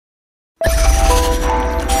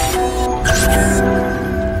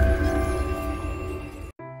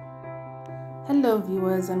Hello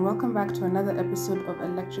viewers, and welcome back to another episode of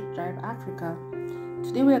Electric Drive Africa.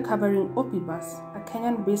 Today we are covering Opibus, a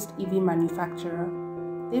Kenyan-based EV manufacturer.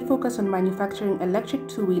 They focus on manufacturing electric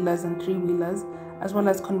two-wheelers and three-wheelers, as well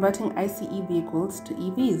as converting ICE vehicles to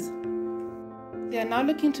EVs. They are now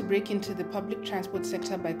looking to break into the public transport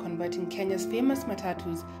sector by converting Kenya's famous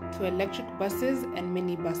matatus to electric buses and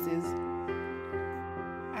minibuses.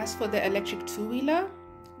 As for the electric two-wheeler,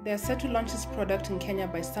 they are set to launch this product in Kenya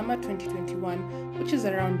by summer 2021, which is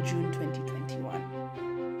around June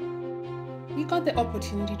 2021. We got the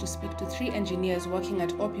opportunity to speak to 3 engineers working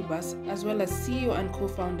at Opibus, as well as CEO and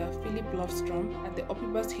co-founder Philip Lofstrom at the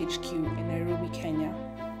Opibus HQ in Nairobi, Kenya.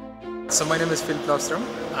 So my name is Philip Lofstrom.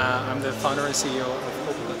 I'm the founder and CEO of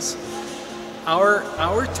Opibus.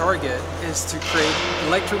 Our target is to create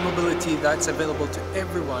electric mobility that's available to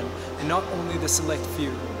everyone and not only the select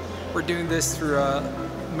few. We're doing this through a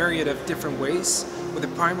myriad of different ways, where the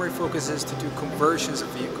primary focus is to do conversions of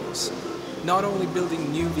vehicles. Not only building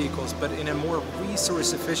new vehicles, but in a more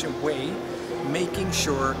resource efficient way, making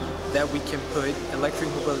sure that we can put electric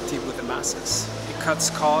mobility with the masses. It cuts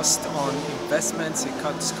cost on investments, it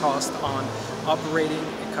cuts cost on operating,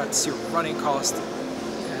 it cuts your running cost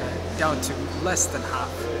down to less than half.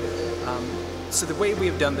 So the way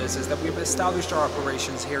we've done this is that we've established our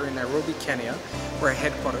operations here in Nairobi, Kenya, where our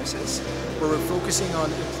headquarters is, where we're focusing on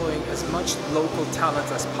employing as much local talent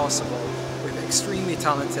as possible with extremely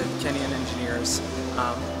talented Kenyan engineers,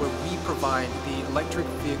 where we provide the electric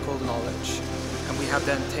vehicle knowledge, and we have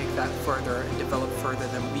them take that further and develop further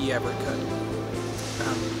than we ever could.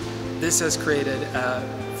 This has created a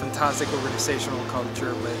fantastic organizational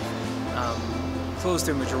culture with close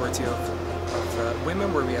to a majority of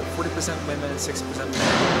women, where we have 40% women, 60%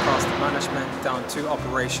 men across the management down to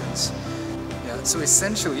operations. Yeah, so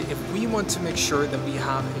essentially, if we want to make sure that we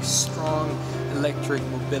have a strong electric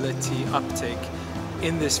mobility uptake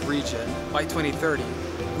in this region by 2030,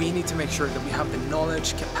 we need to make sure that we have the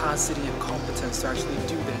knowledge, capacity, and competence to actually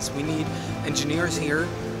do this. We need engineers here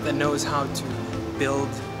that knows how to build,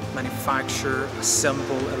 manufacture,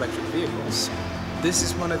 assemble electric vehicles. This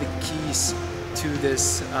is one of the keys to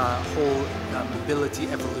this whole mobility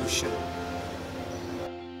evolution.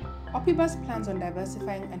 Opibus plans on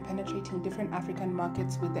diversifying and penetrating different African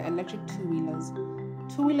markets with the electric two-wheelers.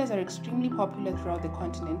 Two-wheelers are extremely popular throughout the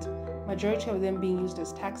continent, majority of them being used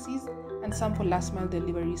as taxis and some for last-mile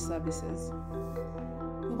delivery services.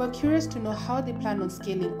 We were curious to know how they plan on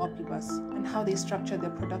scaling Opibus and how they structure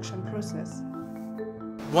their production process.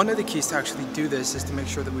 One of the keys to actually do this is to make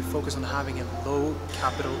sure that we focus on having a low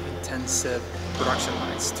capital intensive production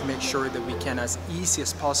lines to make sure that we can, as easy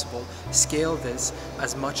as possible, scale this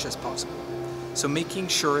as much as possible. So making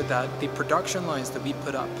sure that the production lines that we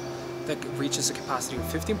put up that reaches a capacity of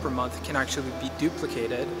 15 per month can actually be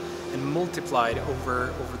duplicated and multiplied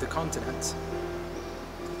over the continent.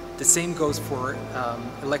 The same goes for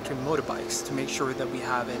electric motorbikes, to make sure that we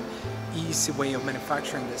have an easy way of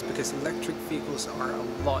manufacturing this, because electric vehicles are a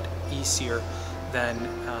lot easier than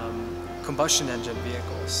combustion engine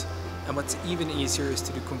vehicles. And what's even easier is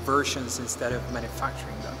to do conversions instead of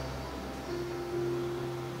manufacturing them.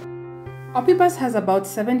 Opibus has about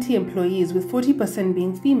 70 employees, with 40%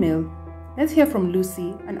 being female. Let's hear from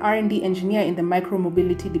Lucy, an R&D engineer in the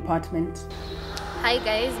micro-mobility department. Hi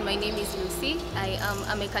guys, my name is Lucy. I am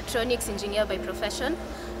a mechatronics engineer by profession,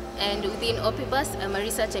 and within Opibus I'm a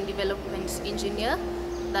research and development engineer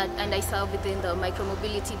and I serve within the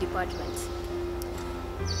micromobility department.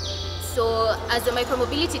 So as a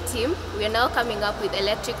micromobility team, we are now coming up with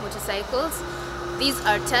electric motorcycles. These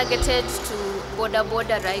are targeted to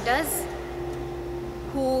border riders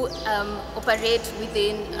who operate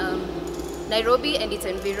within Nairobi and its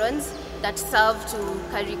environs, that serve to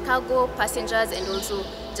carry cargo, passengers, and also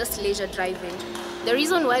just leisure driving. The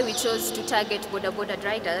reason why we chose to target border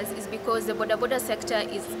riders is because the border sector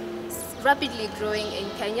is rapidly growing in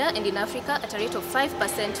Kenya and in Africa at a rate of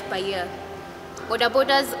 5% per year.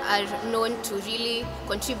 Borders are known to really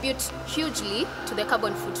contribute hugely to the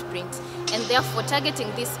carbon footprint, and therefore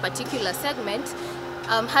targeting this particular segment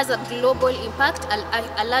has a global impact,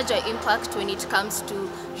 a larger impact when it comes to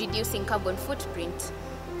reducing carbon footprint.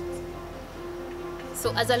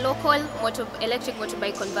 So as a local electric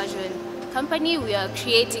motorbike conversion company, we are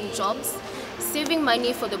creating jobs, saving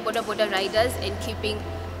money for the border riders, and keeping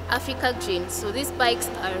Africa green. So these bikes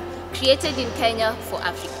are created in Kenya for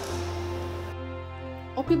Africa.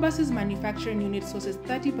 Opibus's manufacturing unit sources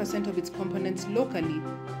 30% of its components locally,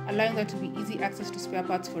 allowing there to be easy access to spare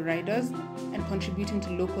parts for riders and contributing to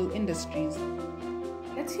local industries.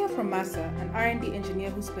 Let's hear from Masa, an R&D engineer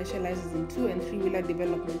who specializes in 2- and 3-wheeler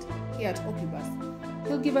development here at Opibus.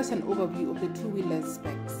 He'll give us an overview of the two-wheeler's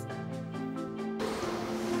specs.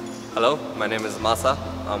 Hello, my name is Masa.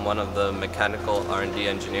 I'm one of the mechanical R&D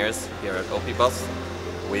engineers here at Opibus.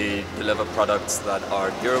 We deliver products that are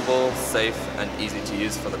durable, safe and easy to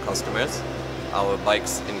use for the customers. Our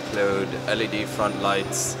bikes include LED front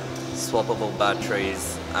lights, swappable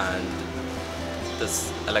batteries and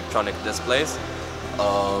this electronic displays.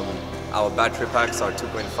 Our battery packs are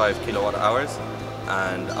 2.5 kilowatt hours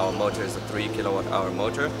and our motor is a 3 kilowatt hour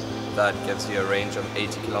motor that gives you a range of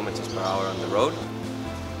 80 kilometers per hour on the road.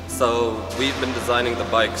 So we've been designing the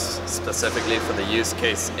bikes specifically for the use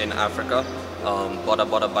case in Africa. Boda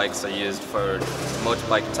Boda bikes are used for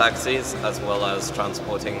motorbike taxis as well as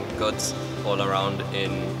transporting goods all around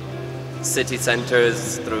in city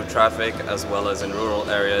centers through traffic as well as in rural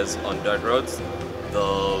areas on dirt roads.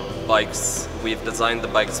 We've designed the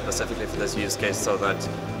bikes specifically for this use case so that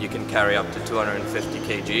you can carry up to 250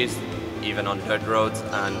 kgs even on dirt roads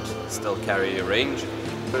and still carry your range.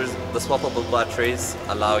 The swappable batteries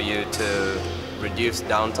allow you to reduce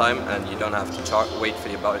downtime and you don't have to wait for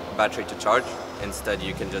your battery to charge. Instead,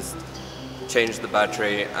 you can just change the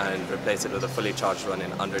battery and replace it with a fully charged one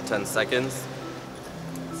in under 10 seconds.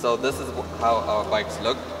 So this is how our bikes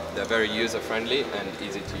look. They're very user-friendly and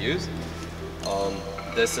easy to use.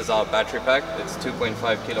 This is our battery pack. It's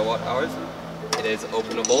 2.5 kilowatt hours. It is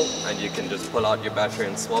openable and you can just pull out your battery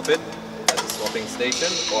and swap it at the swapping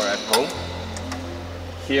station or at home.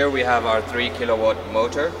 Here we have our 3 kilowatt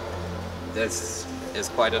motor. This is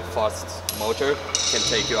quite a fast motor. It can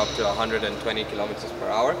take you up to 120 kilometers per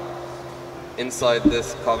hour. Inside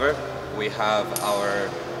this cover we have our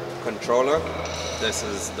controller. This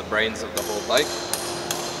is the brains of the whole bike.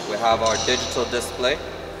 We have our digital display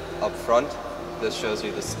up front. This shows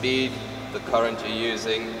you the speed, the current you're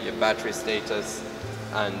using, your battery status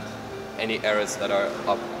and any errors that are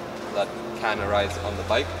up that can arise on the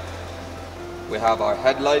bike. We have our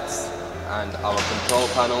headlights and our control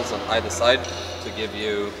panels on either side to give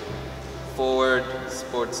you forward,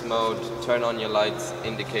 sports mode, turn on your lights,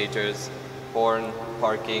 indicators, horn,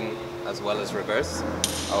 parking, as well as reverse.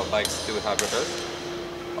 Our bikes do have reverse.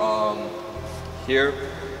 Here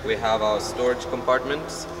we have our storage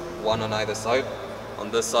compartments, one on either side.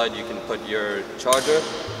 On this side you can put your charger,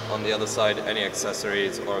 on the other side any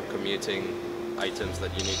accessories or commuting items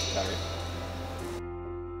that you need to carry.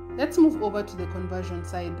 Let's move over to the conversion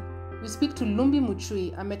side. We speak to Lumbi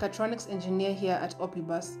Muchui, a mechatronics engineer here at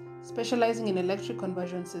Opibus, specializing in electric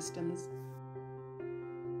conversion systems.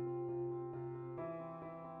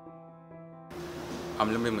 I'm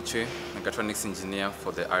Lumbi Muchui, mechatronics engineer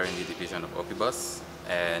for the R&D division of Opibus,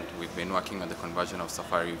 and we've been working on the conversion of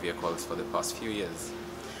safari vehicles for the past few years.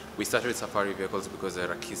 We started with safari vehicles because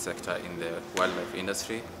they're a key sector in the wildlife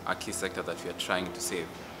industry, a key sector that we are trying to save.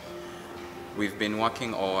 We've been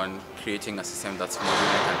working on creating a system that's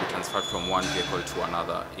modular and can be transferred from one vehicle to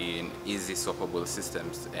another in easy swappable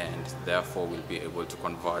systems, and therefore we'll be able to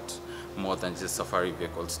convert more than just safari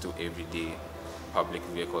vehicles to everyday public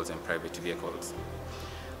vehicles and private vehicles.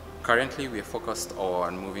 Currently, we are focused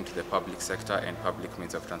on moving to the public sector and public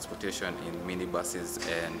means of transportation in minibuses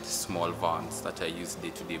and small vans that are used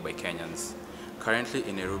day-to-day by Kenyans. Currently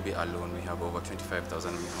in Nairobi alone, we have over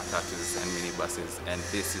 25,000 matatus and minibuses, and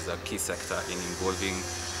this is a key sector in involving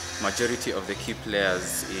majority of the key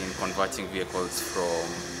players in converting vehicles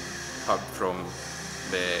from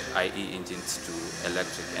the IE engines to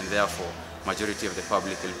electric, and therefore majority of the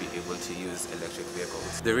public will be able to use electric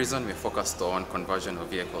vehicles. The reason we focused on conversion of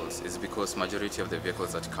vehicles is because majority of the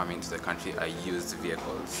vehicles that come into the country are used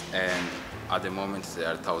vehicles, and at the moment there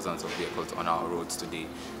are thousands of vehicles on our roads today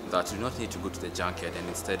that do not need to go to the junkyard and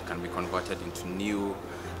instead can be converted into new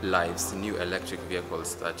lives, new electric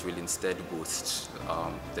vehicles that will instead boost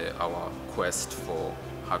our quest for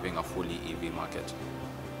having a fully EV market.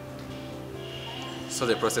 So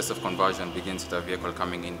the process of conversion begins with a vehicle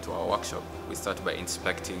coming into our workshop. We start by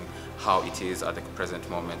inspecting how it is at the present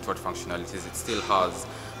moment, what functionalities it still has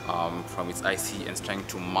from its IC, and trying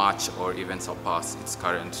to match or even surpass its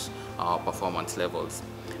current performance levels.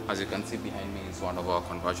 As you can see behind me is one of our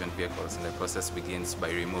conversion vehicles, and the process begins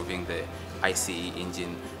by removing the ICE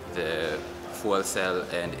engine, the fuel cell,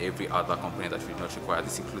 and every other component that we do not require.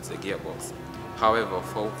 This includes the gearbox. However,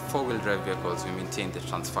 for four-wheel drive vehicles, we maintain the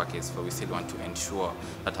transfer case, for we still want to ensure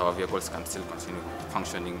that our vehicles can still continue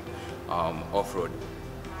functioning off-road.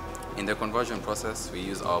 In the conversion process, we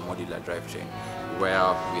use our modular drivetrain,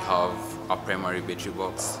 where we have a primary battery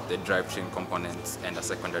box, the drivetrain components, and a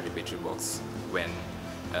secondary battery box when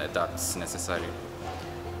that's necessary.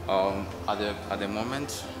 At the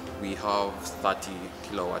moment, we have 30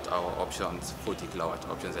 kilowatt hour options, 40 kilowatt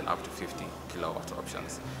options, and up to 50 kilowatt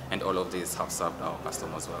options. And all of these have served our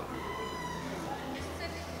customers well.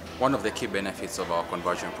 One of the key benefits of our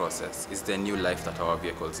conversion process is the new life that our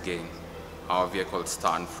vehicles gain. Our vehicles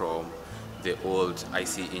turn from the old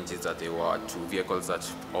IC engines that they were to vehicles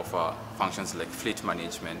that offer functions like fleet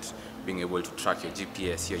management, being able to track your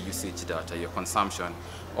GPS, your usage data, your consumption.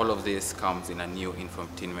 All of this comes in a new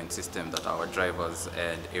infotainment system that our drivers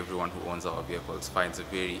and everyone who owns our vehicles finds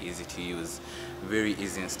very easy to use, very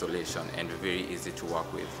easy installation, and very easy to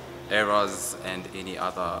work with. Errors and any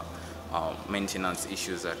other maintenance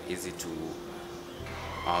issues are easy to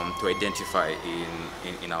identify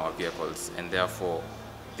in our vehicles, and therefore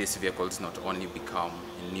these vehicles not only become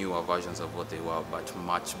newer versions of what they were, but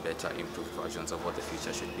much better improved versions of what the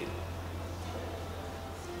future should be.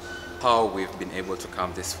 How we've been able to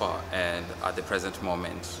come this far, and at the present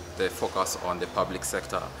moment, the focus on the public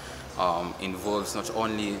sector involves not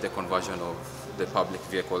only the conversion of the public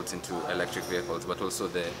vehicles into electric vehicles, but also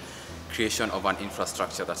the creation of an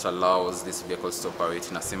infrastructure that allows these vehicles to operate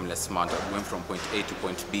in a seamless manner, going from point A to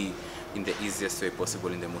point B in the easiest way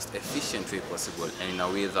possible, in the most efficient way possible, and in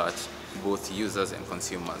a way that both users and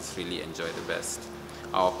consumers really enjoy the best.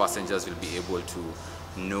 Our passengers will be able to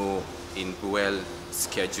know in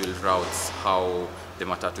well-scheduled routes how the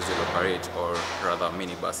matatus will operate, or rather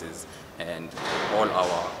minibuses, and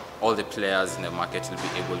all the players in the market will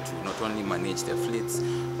be able to not only manage their fleets,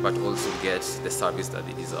 but also get the service that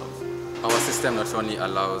they deserve. Our system not only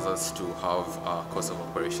allows us to have cost of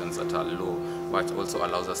operations that are low, but also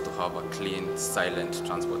allows us to have a clean, silent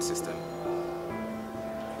transport system.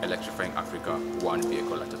 Electrifying Africa, one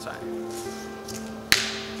vehicle at a time.